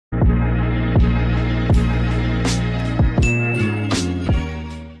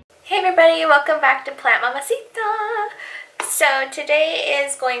everybody, welcome back to Plant Mamacita. So today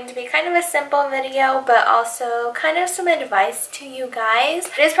is going to be kind of a simple video, but also kind of some advice to you guys.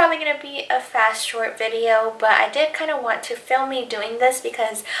 It is probably going to be a fast, short video, but I did kind of want to film me doing this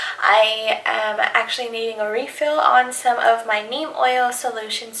because I am actually needing a refill on some of my neem oil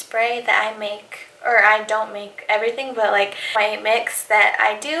solution spray that I make. Or I don't make everything, but like my mix that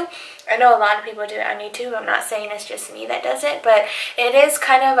I do. I know a lot of people do it on YouTube. I'm not saying it's just me that does it, but it is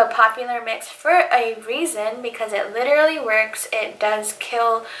kind of a popular mix for a reason because it literally works. It does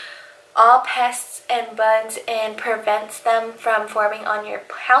kill all pests and bugs and prevents them from forming on your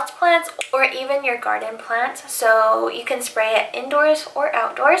houseplants or even your garden plants. So you can spray it indoors or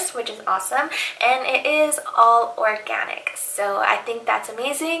outdoors, which is awesome, and it is all organic. So I think that's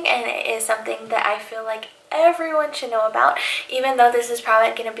amazing, and it is something that I feel like everyone should know about, even though this is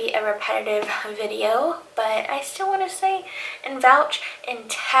probably going to be a repetitive video. But I still want to say and vouch and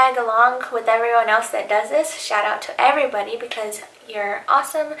tag along with everyone else that does this. Shout out to everybody because you're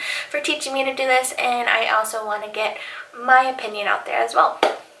awesome for teaching me to do this, and I also want to get my opinion out there as well.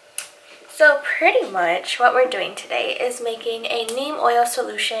 So pretty much what we're doing today is making a neem oil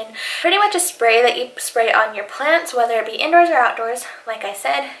solution. Pretty much a spray that you spray on your plants, whether it be indoors or outdoors. Like I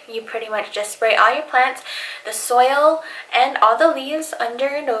said, you pretty much just spray all your plants, the soil, and all the leaves under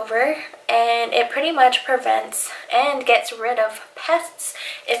and over. And it pretty much prevents and gets rid of pests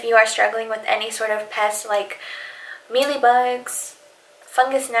if you are struggling with any sort of pests like mealybugs,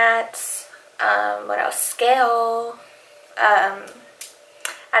 fungus gnats, what else, scale,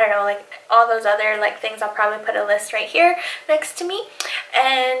 I don't know, like all those other like things. I'll probably put a list right here next to me.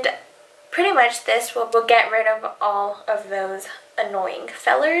 And pretty much this will get rid of all of those annoying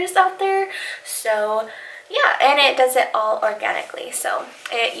fellers out there. So yeah, and it does it all organically. So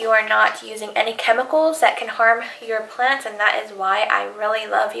you are not using any chemicals that can harm your plants, and that is why I really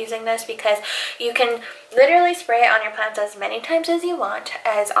love using this, because you can literally spray it on your plants as many times as you want,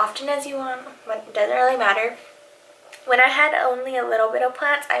 as often as you want. It doesn't really matter. When I had only a little bit of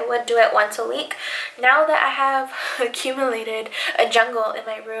plants, I would do it once a week. Now that I have accumulated a jungle in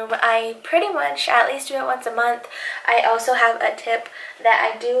my room, I pretty much at least do it once a month. I also have a tip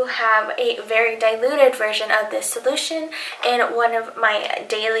that I do have a very diluted version of this solution in one of my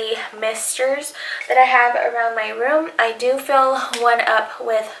daily misters that I have around my room. I do fill one up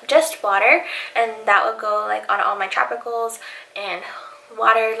with just water, and that will go like on all my tropicals and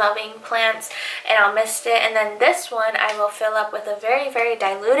water loving plants, and I'll mist it. And then this one I will fill up with a very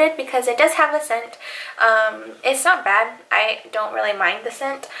diluted, because it does have a scent. It's not bad. I don't really mind the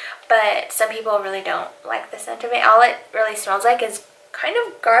scent, but some people really don't like the scent of it. All it really smells like is kind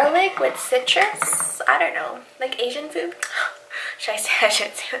of garlic with citrus. I don't know, like Asian food. Should I say? I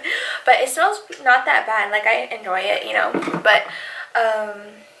shouldn't say that. But it smells not that bad. Like, I enjoy it, you know. But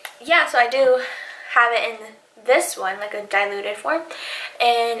yeah, so I do have it in this one, like a diluted form,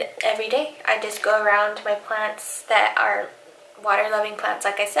 and every day I just go around my plants that are water loving plants,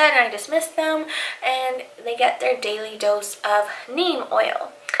 like I said, and I just mist them, and they get their daily dose of neem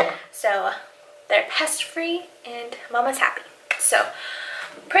oil. So they're pest free and mama's happy. So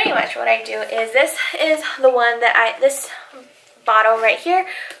pretty much what I do is, this is the one that this bottle right here,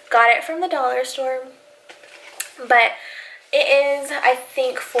 got it from the dollar store, but it is, I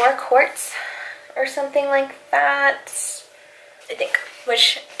think, 4 quarts or something like that, I think,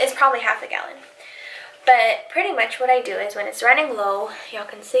 which is probably half a gallon. But pretty much what I do is, when it's running low, y'all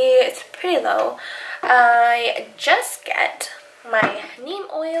can see it's pretty low, I just get my neem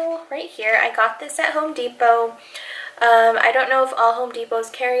oil right here. I got this at Home Depot. I don't know if all Home Depots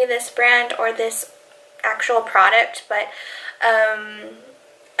carry this brand or this actual product, but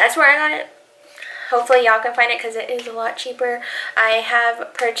that's where I got it. Hopefully y'all can find it because it is a lot cheaper. I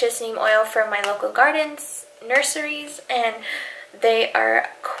have purchased neem oil from my local gardens, nurseries, and they are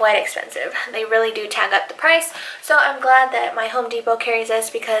quite expensive. They really do tag up the price. So I'm glad that my Home Depot carries this,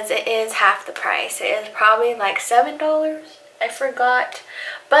 because it is half the price. It is probably like $7. I forgot.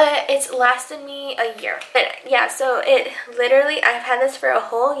 But it's lasted me a year. But yeah, so it literally, I've had this for a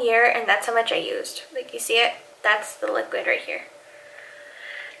whole year, and that's how much I used. Like, you see it? That's the liquid right here.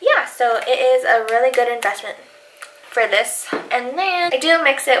 Yeah, so it is a really good investment for this. And then I do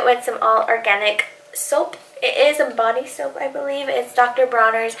mix it with some all organic soap. It is a body soap, I believe. It's Dr.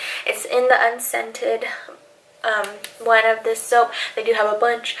 Bronner's. It's in the unscented one of this soap. They do have a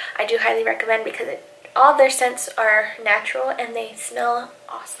bunch. I do highly recommend, because all their scents are natural and they smell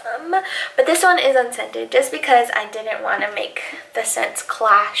awesome. But this one is unscented, just because I didn't want to make the scents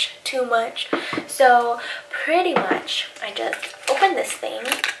clash too much. So pretty much I just open this thing,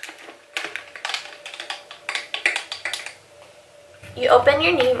 you open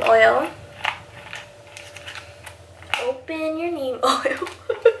your neem oil. Open your neem oil.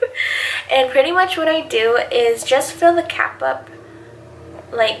 And pretty much what I do is just fill the cap up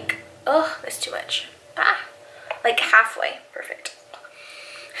like, oh, that's too much. Like halfway. Perfect.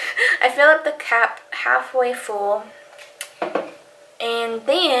 I fill up the cap halfway full. And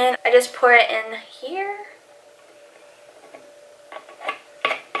then I just pour it in here.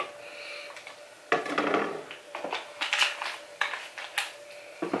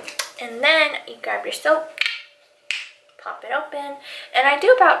 And then you grab your soap, pop it open, and I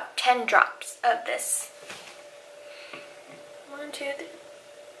do about 10 drops of this. 1, 2, 3.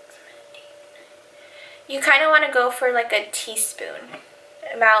 You kind of want to go for like a teaspoon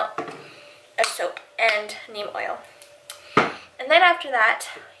amount of soap and neem oil. And then after that,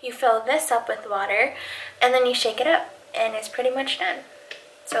 you fill this up with water, and then you shake it up, and it's pretty much done.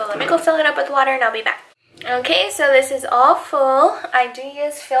 So let me go fill it up with water, and I'll be back. Okay, so this is all full. I do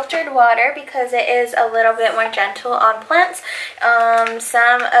use filtered water because it is a little bit more gentle on plants.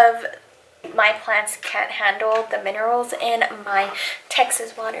 Some of my plants can't handle the minerals in my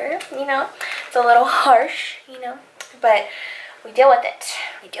Texas water, you know. It's a little harsh, you know, but we deal with it.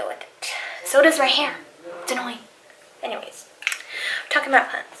 We deal with it. So does my hair. It's annoying. Anyways, talking about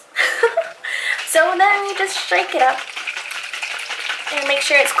plants. So then you just shake it up. And make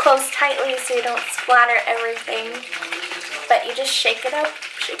sure it's closed tightly so you don't splatter everything. But you just shake it up,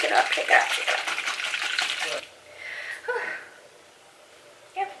 shake it up, shake it up, shake it up.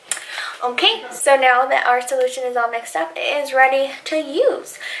 Yeah. Okay, so now that our solution is all mixed up, it is ready to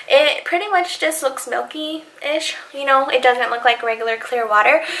use. It pretty much just looks milky-ish. You know, it doesn't look like regular clear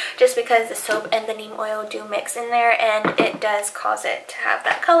water just because the soap and the neem oil do mix in there, and it does cause it to have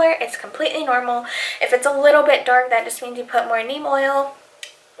that color. It's completely normal. If it's a little bit dark, that just means you put more neem oil,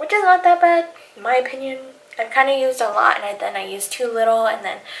 which is not that bad, in my opinion. I've kind of used a lot, and then I use too little, and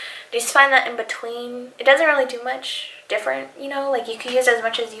then just find that in between. It doesn't really do much different, you know, like you can use as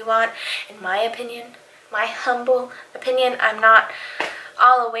much as you want, in my opinion. My humble opinion. I'm not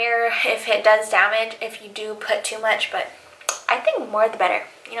all aware if it does damage if you do put too much, but I think more the better.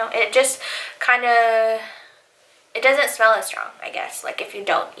 You know, it just kind of, it doesn't smell as strong, I guess, like if you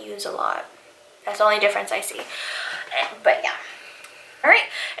don't use a lot. That's the only difference I see. But yeah. Alright,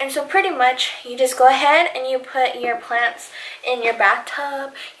 and so pretty much you just go ahead and you put your plants in your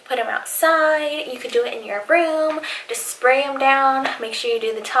bathtub, you put them outside, you could do it in your room, just spray them down, make sure you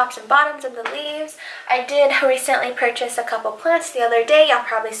do the tops and bottoms of the leaves. I did recently purchase a couple plants the other day, y'all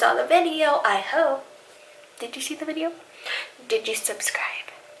probably saw the video, I hope. Did you see the video? Did you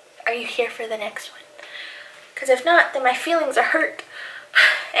subscribe? Are you here for the next one? Because if not, then my feelings are hurt.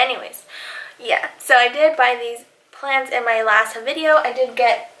 Anyways, yeah, so I did buy these plants in my last video. I did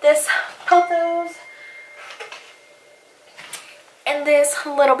get this pothos and this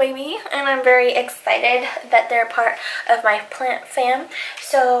little baby, and I'm very excited that they're part of my plant fam.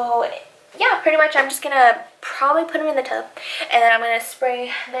 So yeah, pretty much I'm just gonna probably put them in the tub, and then I'm gonna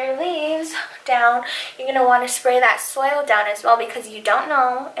spray their leaves down. You're gonna want to spray that soil down as well, because you don't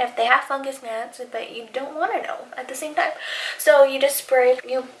know if they have fungus gnats, but you don't want to know at the same time. So you just spray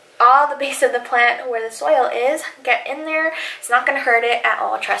all the base of the plant where the soil is, get in there. It's not going to hurt it at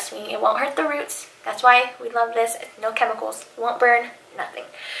all, trust me. It won't hurt the roots. That's why we love this. No chemicals. It won't burn, nothing.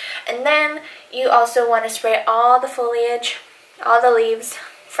 And then you also want to spray all the foliage, all the leaves,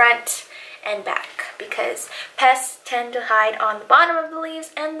 front and back, because pests tend to hide on the bottom of the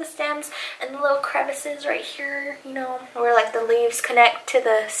leaves and the stems and the little crevices right here, you know, where like the leaves connect to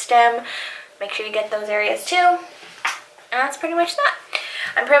the stem. Make sure you get those areas too. And that's pretty much that.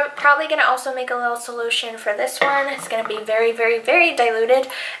 I'm probably going to also make a little solution for this one. It's going to be very, very, very diluted.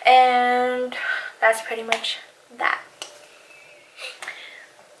 And that's pretty much that.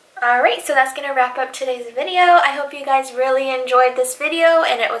 Alright, so that's going to wrap up today's video. I hope you guys really enjoyed this video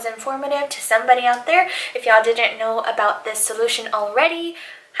and it was informative to somebody out there. If y'all didn't know about this solution already,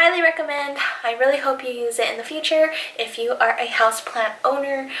 highly recommend. I really hope you use it in the future if you are a houseplant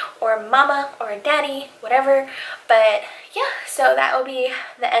owner or mama or daddy, whatever. But yeah, so that will be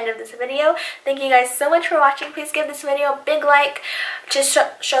the end of this video. Thank you guys so much for watching. Please give this video a big like. Just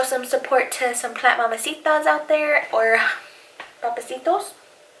show some support to some plant mamacitas out there, or papacitos.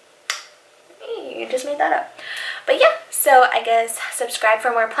 You just made that up. But yeah, so I guess subscribe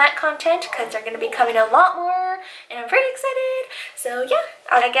for more plant content, because they're going to be coming a lot more, and I'm very excited. So yeah,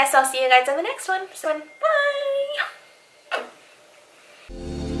 I guess I'll see you guys in the next one. So bye!